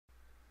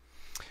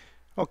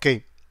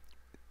Okay,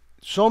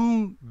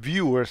 some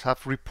viewers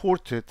have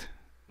reported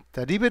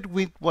that even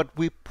with what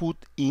we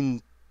put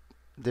in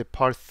the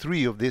part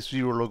 3 of this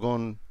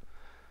ZeroLogon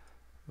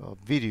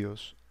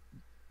videos,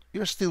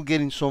 you're still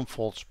getting some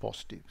false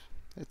positives.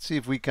 Let's see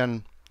if we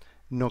can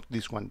knock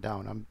this one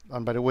down.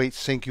 And by the way,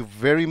 thank you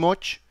very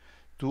much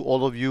to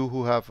all of you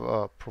who have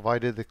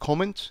provided the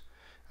comments.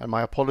 And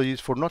my apologies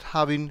for not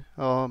having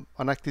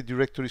an Active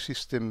Directory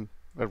system,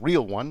 a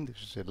real one, this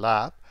is a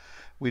lab,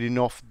 with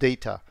enough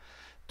data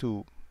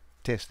to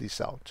test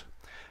this out.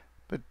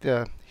 But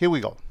here we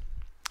go.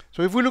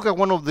 So if we look at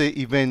one of the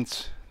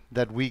events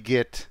that we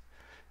get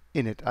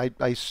in it,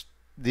 I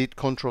did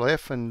Control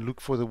F and look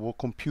for the word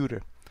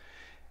computer.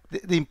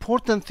 The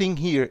important thing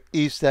here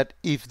is that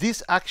if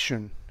this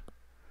action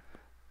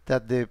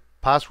that the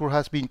password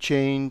has been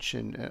changed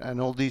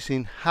and all these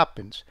things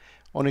happens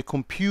on a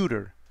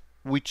computer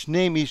which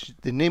name is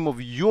the name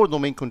of your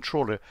domain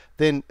controller,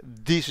 then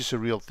this is a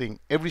real thing.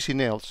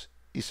 Everything else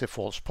is a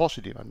false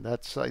positive, and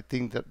that's, I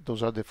think that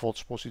those are the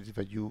false positives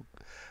that you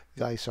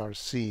guys are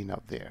seeing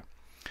out there.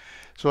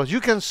 So as you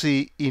can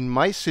see in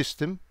my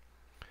system,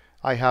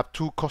 I have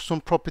two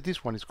custom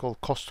properties. One is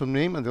called custom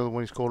name and the other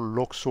one is called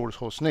log source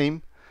host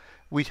name,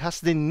 which has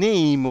the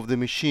name of the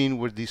machine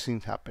where these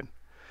things happen.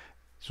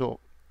 So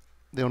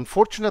the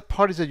unfortunate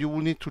part is that you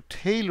will need to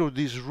tailor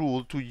this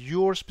rule to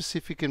your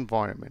specific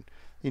environment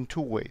in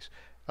two ways.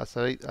 As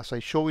I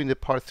show in the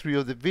part 3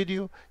 of the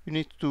video, you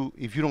need to,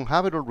 if you don't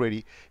have it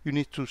already, you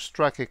need to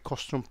extract a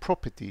custom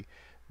property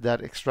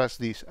that extracts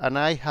this. And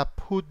I have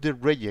put the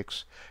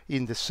regex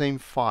in the same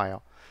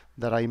file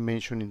that I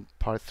mentioned in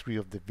part 3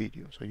 of the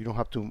video. So you don't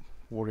have to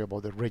worry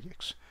about the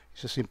regex.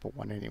 It's a simple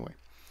one anyway.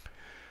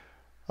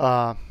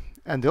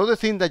 And the other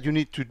thing that you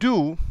need to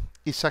do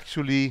is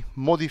actually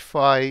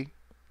modify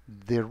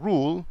the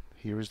rule.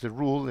 Here is the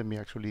rule. Let me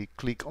actually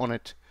click on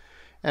it.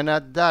 And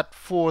add that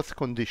fourth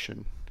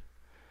condition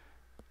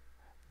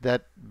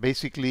that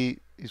basically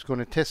is going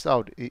to test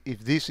out if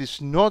this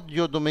is not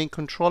your domain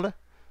controller,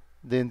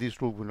 then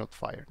this rule will not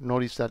fire.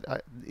 Notice that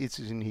it's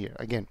in here.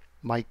 Again,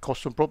 my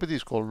custom property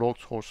is called log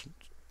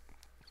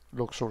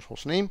source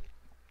host name.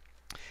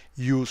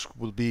 Use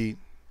will be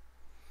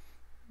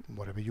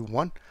whatever you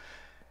want.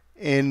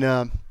 And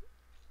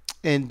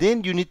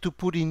then you need to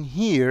put in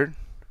here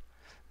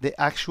the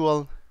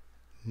actual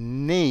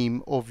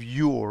name of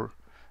your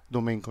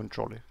domain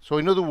controller. So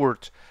in other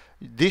words,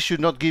 this should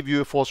not give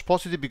you a false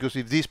positive, because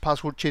if this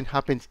password change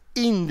happens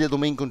in the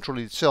domain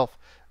controller itself,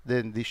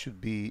 then this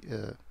should be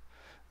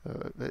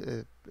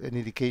an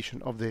indication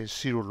of the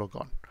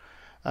ZeroLogon.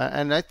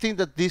 And I think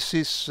that this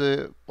is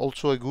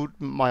also a good,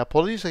 my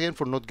apologies again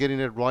for not getting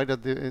it right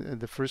at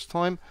the first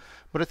time,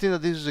 but I think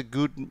that this is a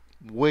good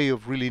way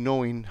of really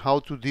knowing how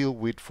to deal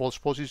with false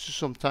positives.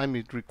 Sometimes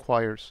it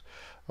requires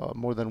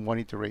more than one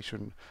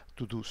iteration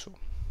to do so.